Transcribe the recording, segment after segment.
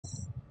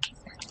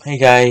Hey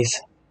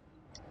guys.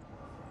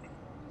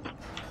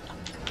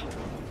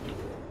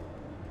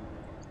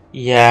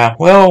 Yeah,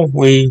 well,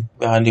 we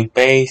got a new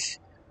base,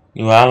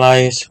 new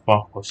allies,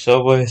 multiple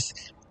servers.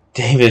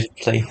 David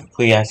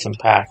play as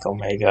Impact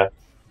Omega.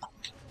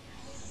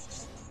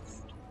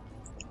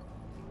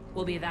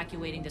 We'll be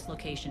evacuating this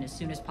location as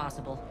soon as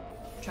possible.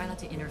 Try not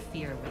to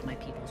interfere with my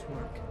people's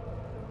work.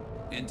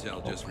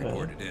 Intel just Okay.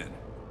 reported in.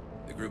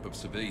 The group of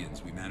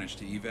civilians we managed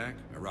to evac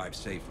arrived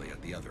safely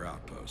at the other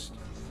outpost.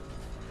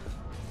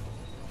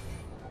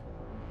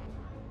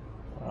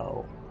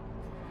 Oh,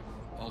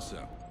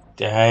 Also,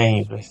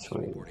 dang, Sweeney's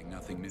between reporting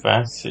nothing new.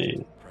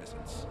 fancy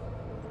Presence.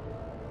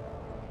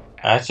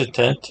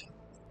 adjutant.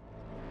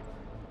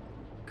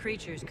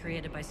 Creatures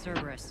created by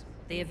Cerberus.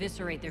 They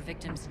eviscerate their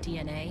victims'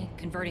 DNA,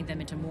 converting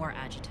them into more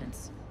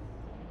adjutants.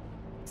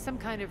 Some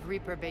kind of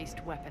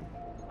Reaper-based weapon.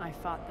 I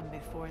fought them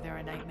before, they're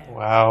a nightmare.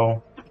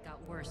 Wow. It got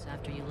worse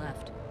after you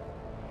left.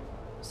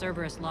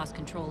 Cerberus lost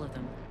control of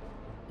them.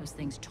 Those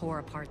things tore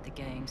apart the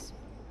gangs,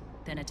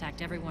 then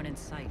attacked everyone in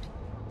sight.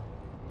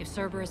 If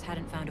Cerberus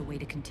hadn't found a way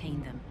to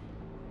contain them,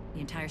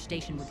 the entire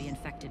station would be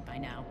infected by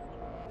now.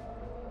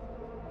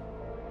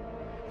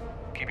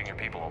 Keeping your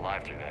people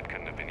alive through that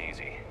couldn't have been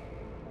easy.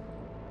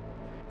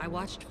 I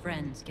watched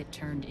friends get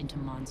turned into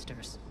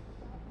monsters,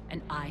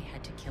 and I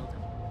had to kill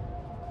them.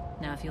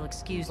 Now, if you'll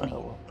excuse me,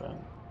 Weapon.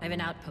 I have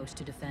an outpost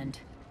to defend.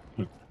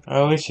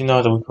 At least you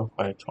know that we can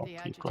fight on The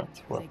people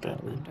adjutants with really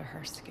got weapon. under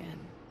her skin.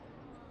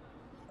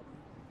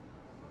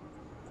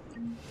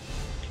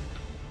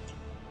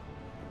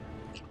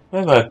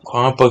 Maybe like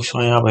comic book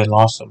showing how they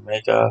lost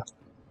Omega.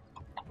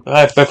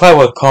 Like, they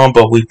probably with comic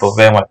book we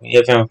prevent like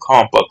even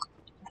comic book.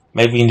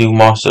 Maybe new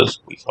monsters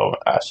we call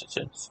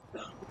adjutants.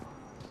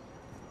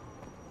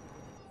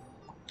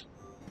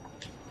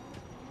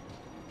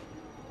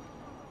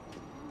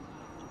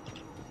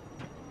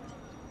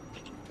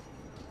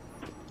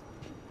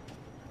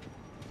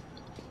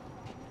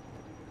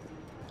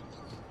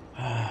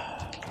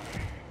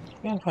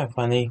 Yeah, quite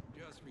funny.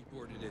 Just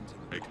reported into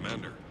the... Hey,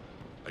 Commander.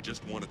 I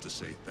just wanted to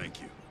say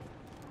thank you.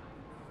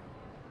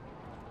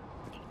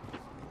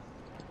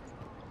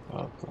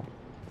 Okay.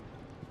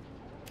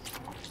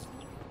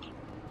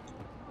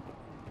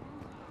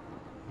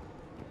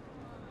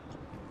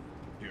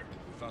 Here,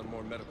 we found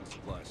more medical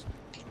supplies.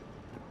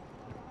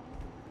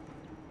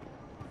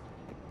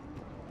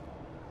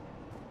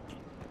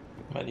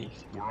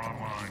 Buddies. We're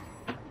online.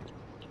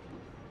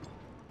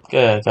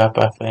 Good, I got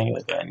everything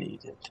that I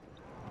needed.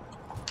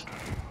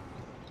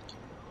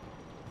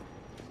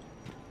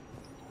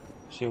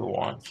 She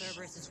wants.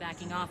 Cerberus is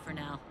backing off for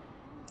now.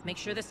 Make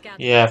sure the scouts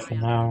Yeah, keep for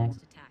an eye out for the now.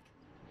 next attack.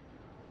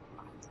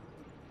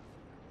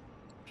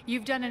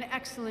 You've done an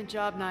excellent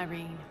job,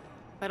 Nyreen,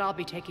 but I'll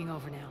be taking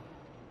over now.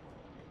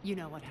 You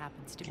know what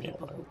happens to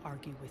people who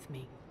argue with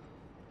me.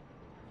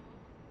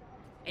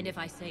 And if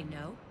I say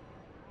no,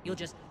 you'll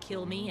just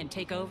kill me and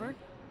take over?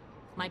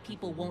 My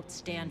people won't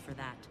stand for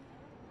that.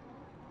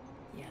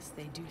 Yes,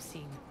 they do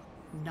seem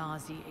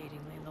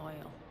nauseatingly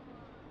loyal.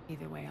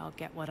 Either way, I'll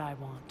get what I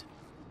want.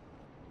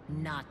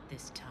 Not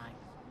this time.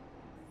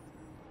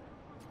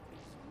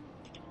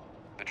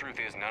 The truth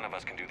is, none of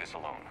us can do this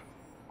alone.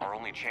 Our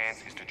only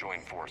chance is to join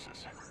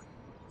forces.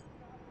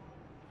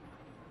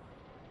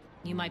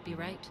 You might be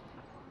right,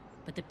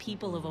 but the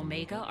people of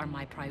Omega are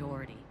my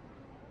priority.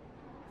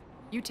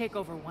 You take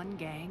over one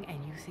gang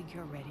and you think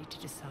you're ready to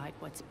decide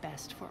what's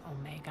best for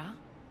Omega?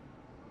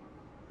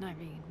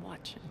 Nyreen,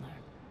 watch and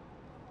learn.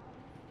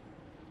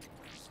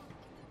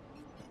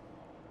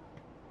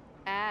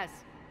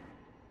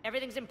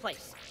 Everything's in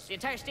place. The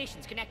entire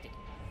station's connected.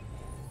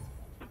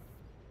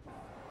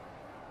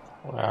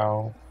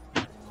 Wow.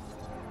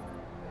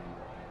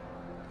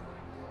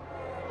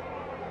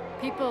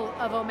 People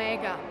of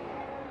Omega,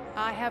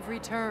 I have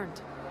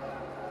returned.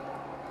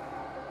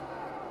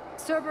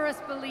 Cerberus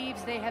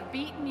believes they have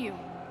beaten you.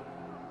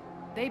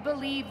 They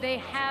believe they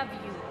have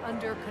you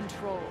under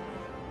control.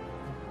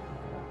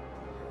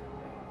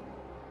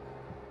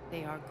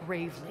 They are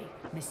gravely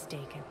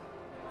mistaken.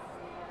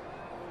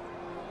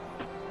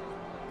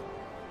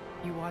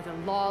 You are the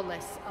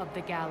lawless of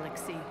the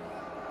galaxy.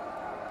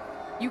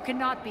 You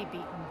cannot be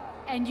beaten,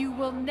 and you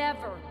will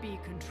never be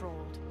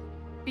controlled.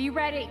 Be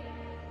ready.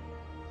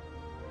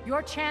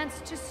 Your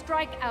chance to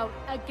strike out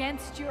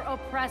against your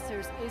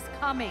oppressors is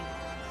coming.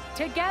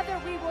 Together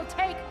we will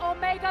take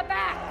Omega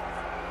back!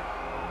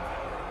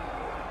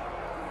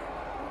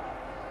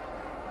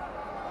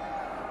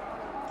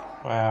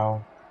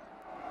 Wow.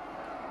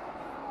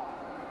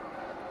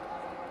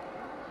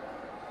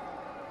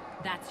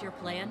 That's your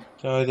plan?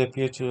 So it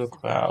appeared to the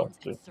crowd.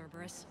 Civilians and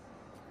Cerberus?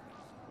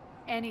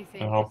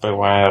 Anything I hope is it better than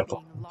being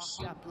happens.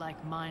 locked up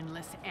like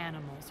mindless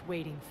animals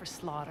waiting for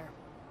slaughter.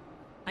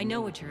 I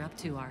know what you're up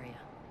to, Arya.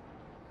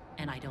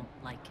 And I don't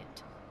like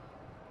it.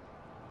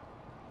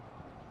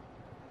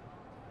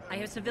 I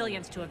have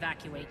civilians to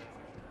evacuate.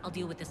 I'll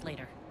deal with this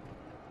later.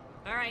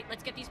 All right,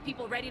 let's get these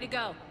people ready to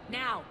go.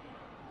 Now!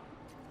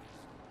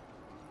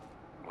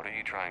 What are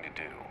you trying to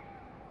do?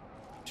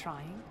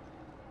 Trying?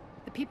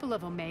 The people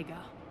of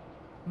Omega,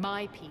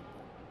 my people,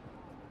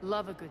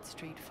 Love a good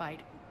street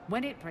fight.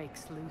 When it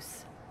breaks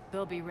loose,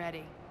 they'll be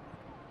ready.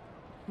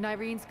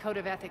 Nyrene's code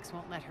of ethics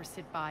won't let her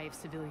sit by if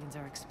civilians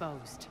are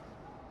exposed.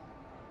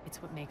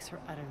 It's what makes her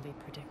utterly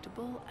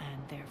predictable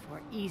and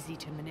therefore easy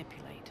to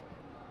manipulate.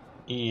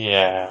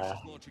 Yeah.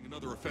 Launching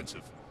another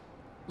offensive.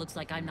 Looks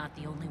like I'm not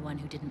the only one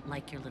who didn't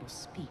like your little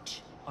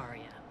speech,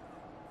 Arya.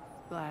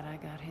 Glad I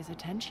got his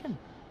attention.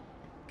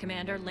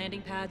 Commander,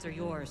 landing pads are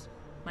yours.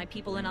 My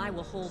people and I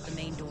will hold the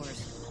main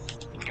doors.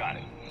 Got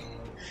it.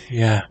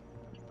 Yeah.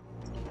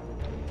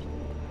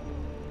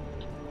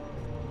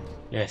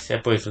 Yeah,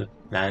 separates with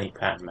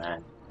 90-pound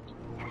man.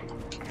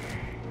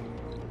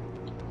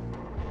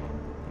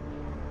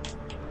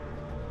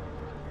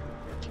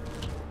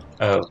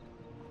 Oh.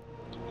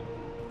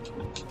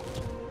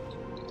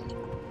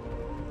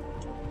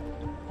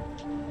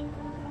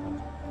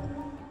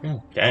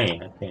 Dang,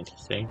 that's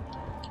interesting.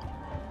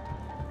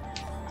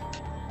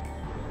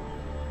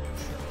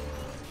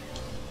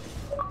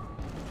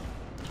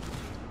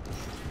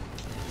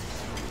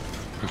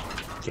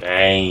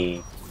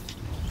 Dang.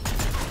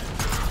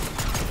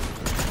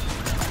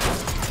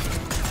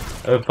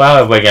 Oh,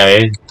 power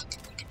brigade.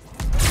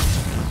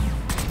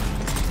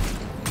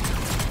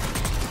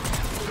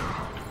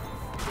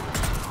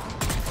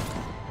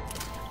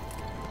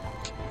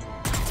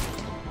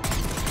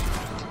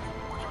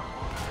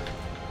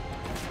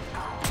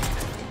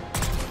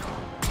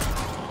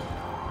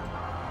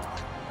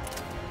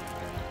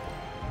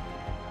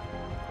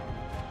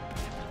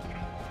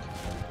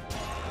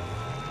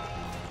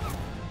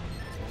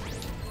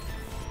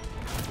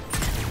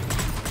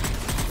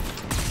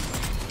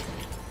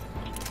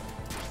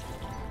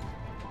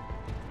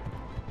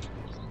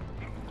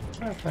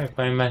 I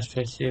find Mass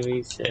Effect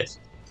series is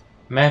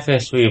Mass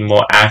Effect 3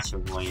 more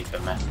action oriented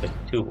than Mass Effect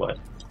 2 was.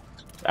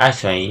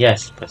 Actually,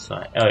 yes, but it's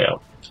not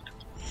LL.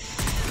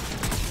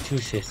 2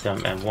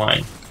 system and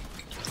 1.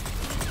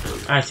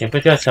 Actually,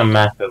 but there's some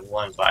Mass Effect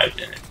 1 vibes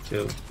in it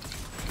too.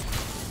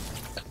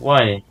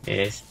 1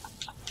 is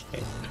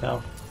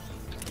itself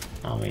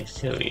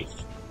series.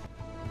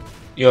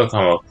 You'll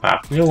come up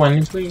crap. New 1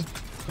 and 3,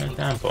 for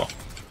example.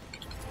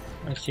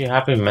 Actually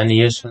happened many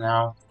years from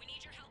now.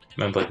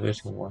 Remember the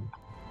original one.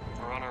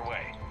 We're on our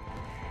way.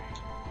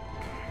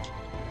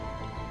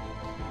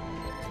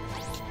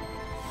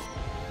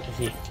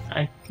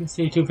 I can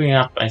see you bring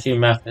up. I see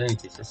Mass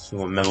Effect is just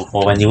so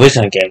memorable when the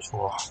original games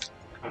were.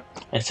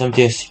 And some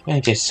just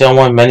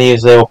someone many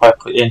years later I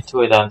put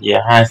into it on the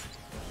enhanced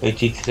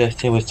HD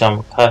collection with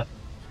some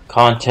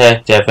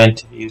content, they have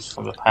interviews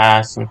from the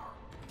past and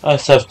other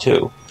stuff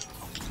too.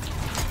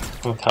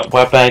 Some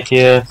web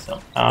ideas,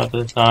 some art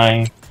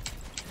design,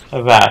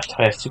 a vast,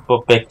 a super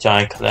big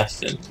giant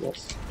collection.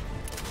 Yes.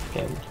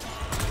 Again.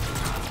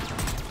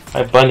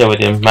 I bundle with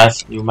the new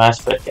Mass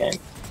Effect game.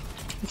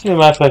 These new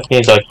Mass Effect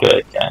games are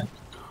good again.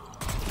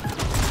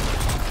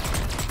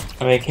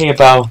 I mean, think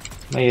about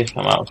when they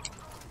come out.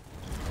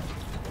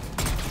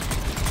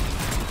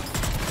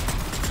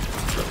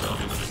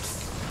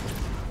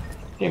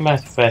 I think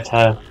Mass Effect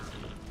have,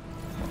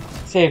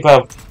 say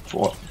about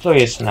 4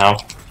 years from now.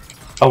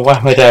 Oh, why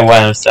would I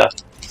want stuff?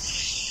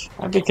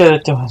 And because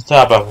it doesn't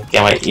stop about the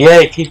game, like,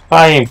 yeah, keep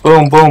fighting,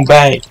 boom, boom,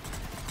 bang.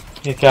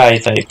 This guy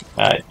is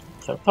like,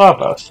 so talk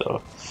about,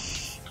 so,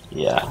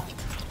 yeah.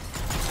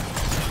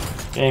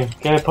 Game,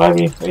 gonna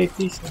probably be a pretty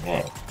decent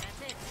game.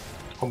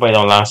 Hope I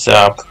don't last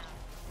up.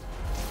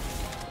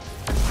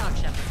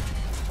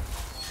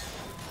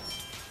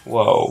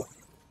 Whoa.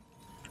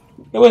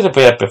 It was a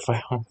bit epic,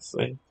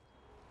 honestly.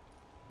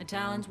 The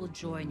Talons will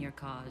join your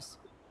cause.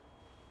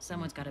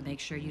 Someone's got to make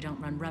sure you don't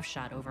run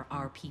roughshod over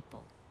our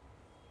people.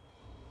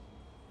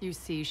 You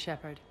see,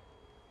 Shepard.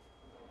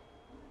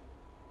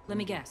 Let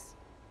me guess.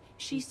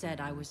 She said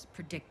I was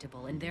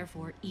predictable and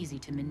therefore easy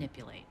to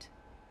manipulate.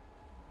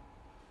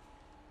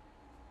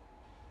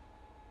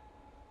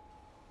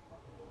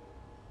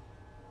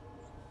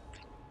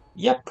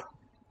 Yep.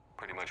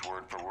 Pretty much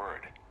word for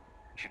word.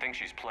 She thinks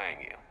she's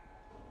playing you.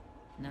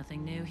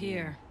 Nothing new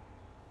here.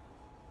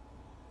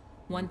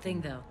 One thing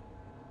though,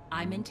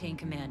 I maintain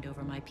command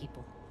over my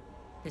people.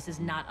 This is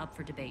not up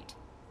for debate.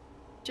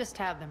 Just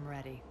have them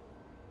ready.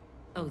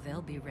 Oh,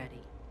 they'll be ready.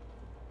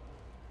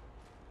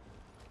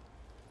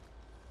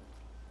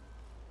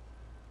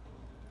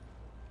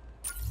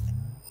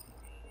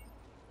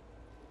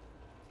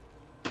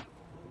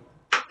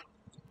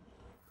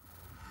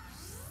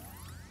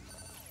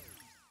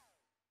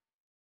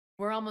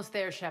 We're almost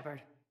there,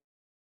 Shepard.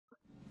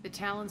 The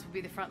Talons will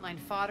be the frontline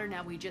fodder,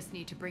 now we just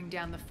need to bring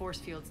down the force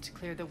fields to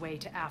clear the way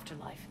to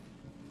Afterlife.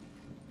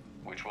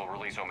 Which will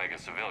release Omega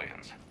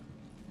civilians.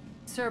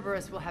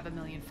 Cerberus will have 1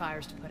 million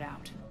fires to put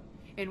out.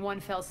 In one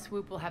fell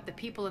swoop, we'll have the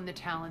people in the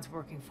Talons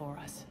working for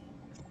us.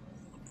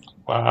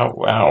 Wow,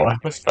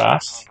 that was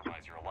fast.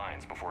 Compromise your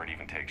alliance before it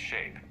even takes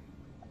shape.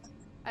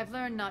 I've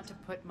learned not to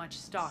put much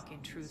stock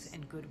in truth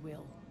and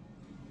goodwill.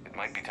 It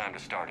might be time to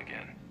start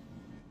again.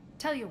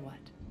 Tell you what,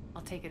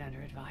 I'll take it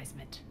under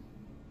advisement.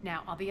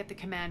 Now, I'll be at the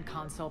command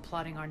console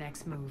plotting our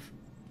next move.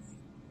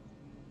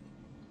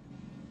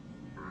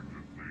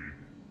 Urgently,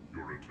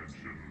 your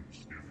attention,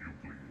 if you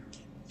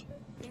please.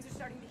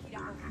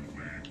 Your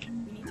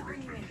attention.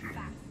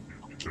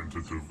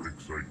 Tentative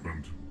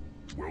excitement.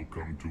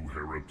 Welcome to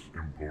Harrop's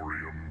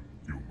Emporium,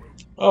 human.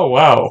 Oh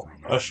wow,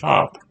 a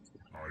shop.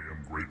 I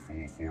am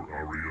grateful for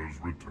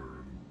Aria's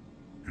return.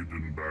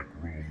 Hidden back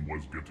room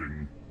was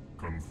getting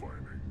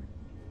confining.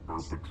 Her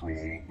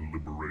patrol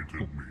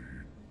liberated me.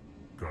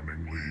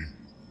 Cunningly,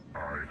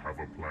 I have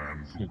a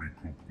plan to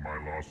recoup my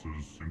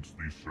losses since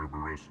the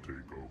Cerberus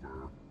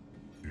takeover.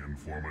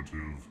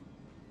 Informative.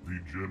 The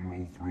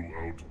General threw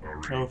out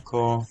Aria's Oh,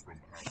 cool. from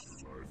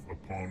Afterlife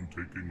upon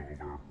taking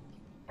over.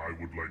 I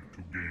would like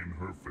to gain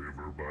her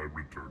favor by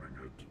returning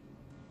it.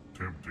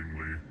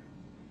 Temptingly,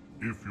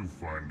 if you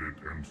find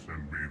it and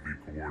send me the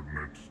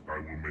coordinates, I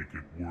will make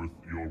it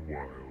worth your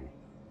while.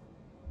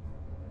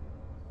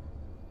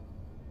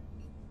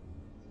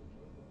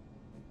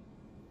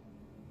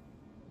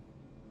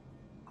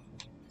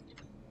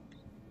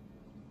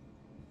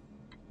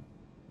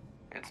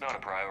 It's not a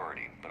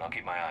priority, but I'll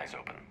keep my eyes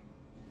open.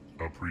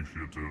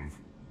 Appreciative.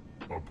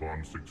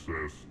 Upon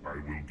success, I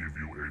will give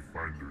you a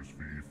finder's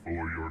fee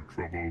for your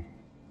trouble.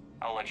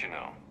 I'll let you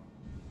know.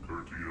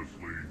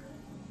 Courteously,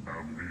 have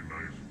a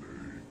nice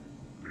day.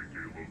 Take a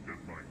look at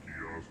my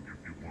kiosk if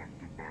you want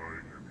to buy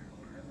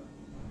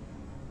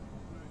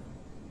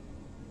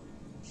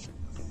anything.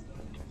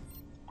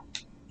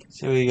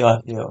 See what you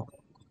got here.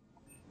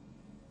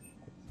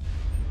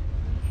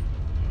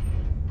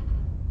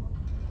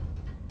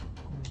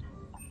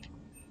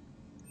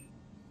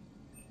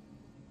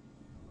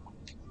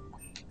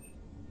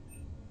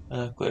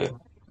 Great.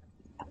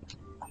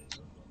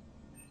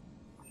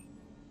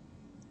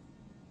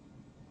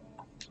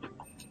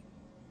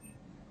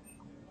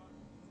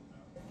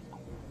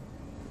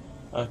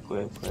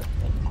 Great.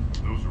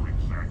 Those are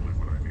exactly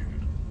what I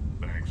needed.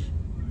 Thanks.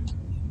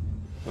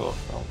 You're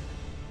welcome.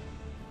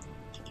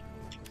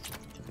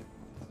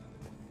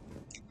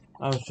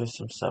 I was just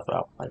some stuff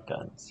out my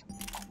guns.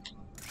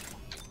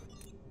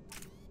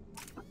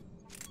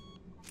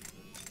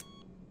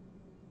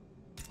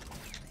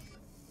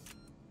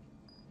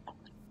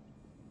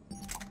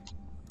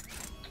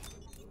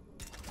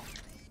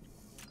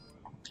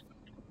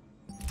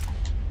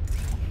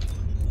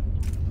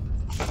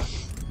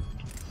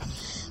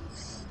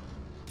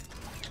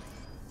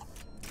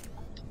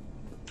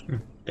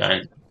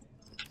 Done.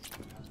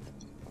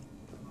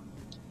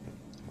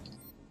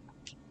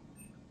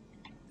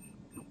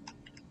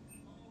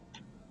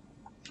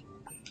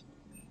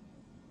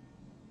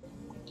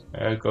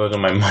 There goes all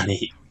my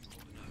money.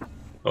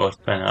 Go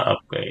spend on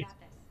upgrade.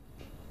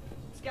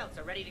 Scouts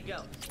are ready to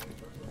go.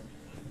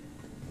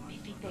 I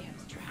think they have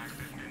us trapped.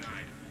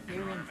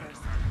 You're in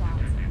first.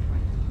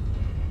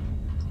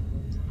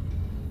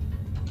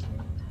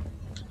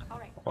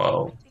 Alright.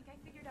 Whoa. I think I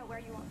figured out where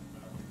you are.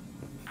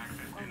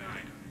 Access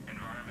denied.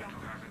 Environmental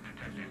hazard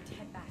detected. You need to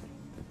head back.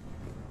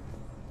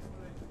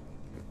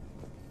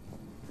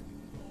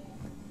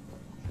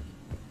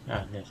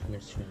 Ah, next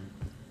mission.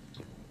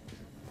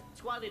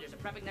 Squad leaders are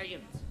prepping their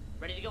units.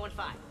 Ready to go in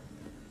 5.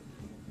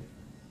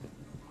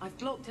 I've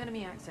blocked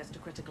enemy access to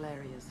critical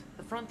areas.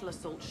 The frontal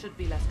assault should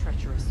be less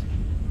treacherous.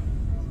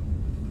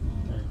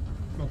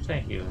 Well,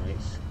 thank you,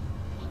 Reese.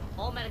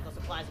 All medical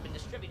supplies have been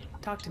distributed.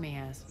 Talk to me,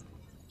 Az.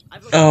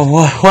 Oh,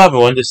 what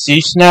happened? Under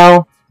siege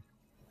now?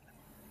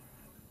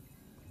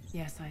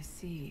 Yes, I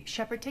see.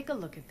 Shepard, take a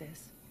look at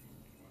this.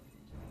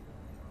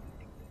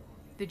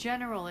 The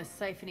General is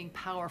siphoning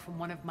power from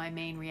one of my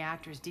main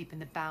reactors deep in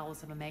the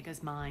bowels of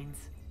Omega's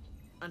mines.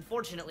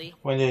 Unfortunately,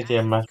 When did they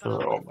access is master cut off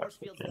by all the my force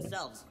fields things?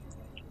 themselves.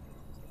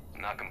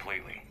 Not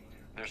completely.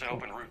 There's an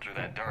open route through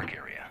that dark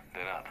area,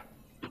 then up.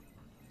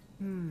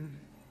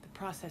 The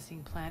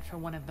processing plant for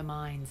one of the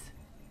mines.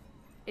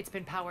 It's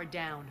been powered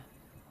down.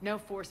 No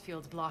force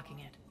fields blocking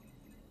it.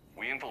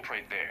 We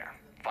infiltrate there,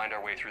 find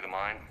our way through the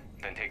mine,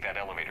 then take that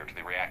elevator to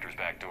the reactor's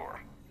back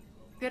door.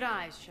 Good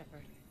eyes,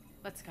 Shepard.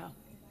 Let's go.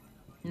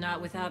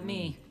 Not without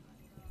me.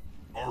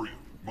 Aria,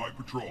 my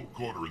patrol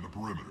caught her in the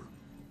perimeter.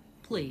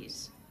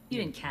 Please. You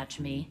didn't catch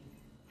me.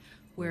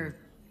 We're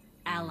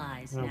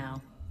allies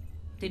now.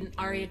 Didn't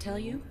Arya tell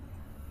you?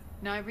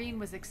 Nyreen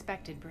was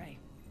expected, Bray.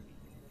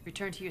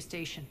 Return to your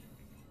station.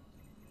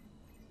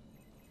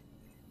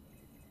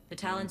 The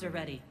Talons are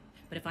ready,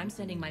 but if I'm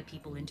sending my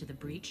people into the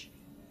breach,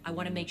 I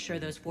want to make sure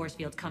those force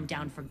fields come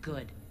down for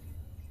good.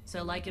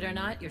 So like it or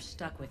not, you're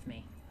stuck with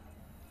me.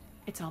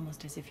 It's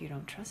almost as if you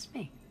don't trust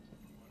me.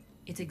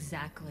 It's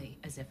exactly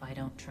as if I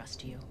don't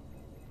trust you.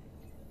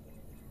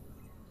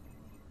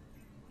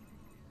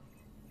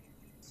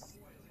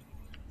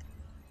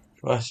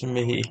 Trust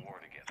me. War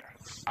together.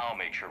 I'll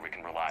make sure we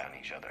can rely on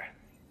each other.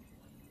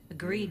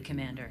 Agreed,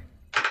 Commander.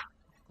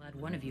 Glad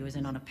one of you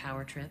isn't on a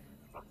power trip.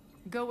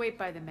 Go wait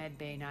by the med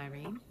bay,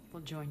 Nyreen.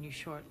 We'll join you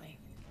shortly.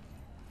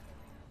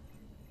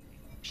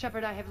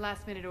 Shepard, I have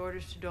last-minute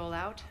orders to dole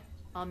out.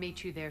 I'll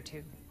meet you there,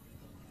 too.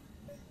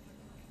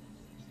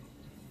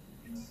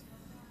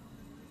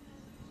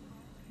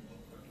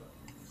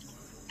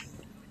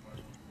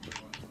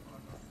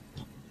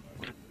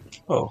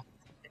 Oh.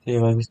 See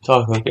if I can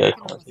talk again.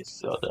 I'll just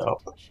sell that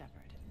out. Shepard.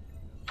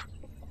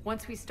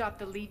 Once we stop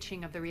the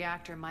leaching of the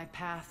reactor, my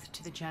path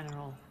to the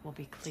General will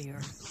be clear.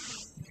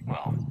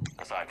 Well,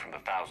 aside from the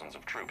thousands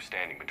of troops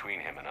standing between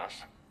him and us.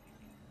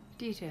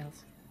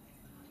 Details.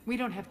 We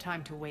don't have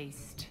time to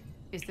waste.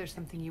 Is there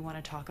something you want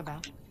to talk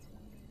about?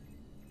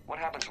 What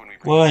happens when we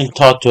Well, I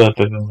talked to a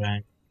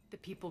boomerang. The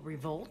people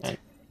revolt. Right.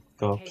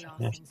 Go. Chaos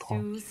Yes,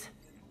 ensues.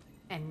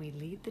 And we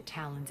lead the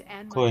Talons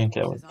and Go and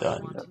get forces it on a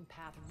done. wanton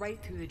path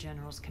right through the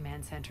General's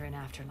command center in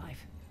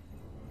Afterlife.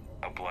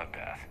 a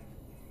bloodbath.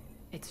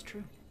 It's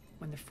true.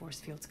 When the force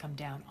fields come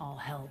down, all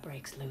hell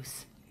breaks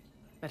loose.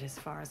 But as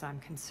far as I'm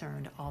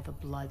concerned, all the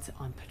blood's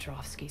on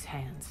Petrovsky's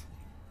hands.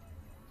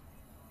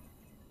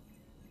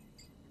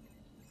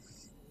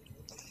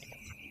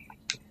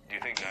 Do you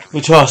think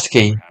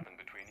Petrovsky. happened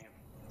between you?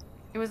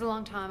 It was a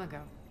long time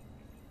ago.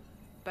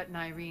 But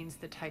Nyrene's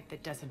the type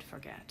that doesn't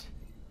forget.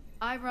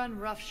 I run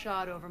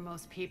roughshod over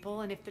most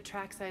people, and if the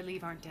tracks I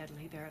leave aren't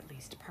deadly, they're at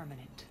least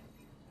permanent.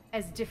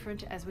 As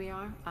different as we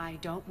are, I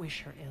don't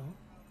wish her ill.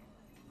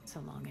 So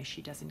long as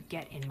she doesn't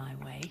get in my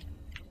way.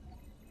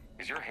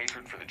 Is your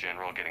hatred for the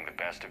General getting the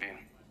best of you?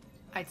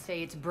 I'd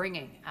say it's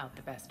bringing out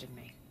the best in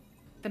me.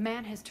 The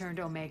man has turned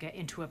Omega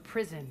into a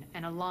prison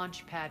and a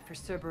launch pad for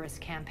Cerberus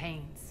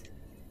campaigns.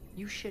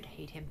 You should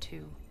hate him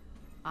too.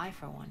 I,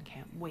 for one,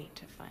 can't wait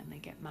to finally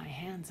get my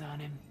hands on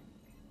him.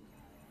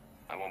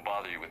 I won't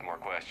bother you with more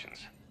questions.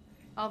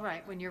 All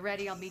right, when you're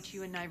ready, I'll meet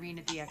you and Nyrene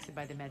at the exit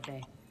by the med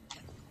bay.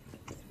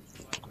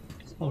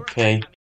 Okay.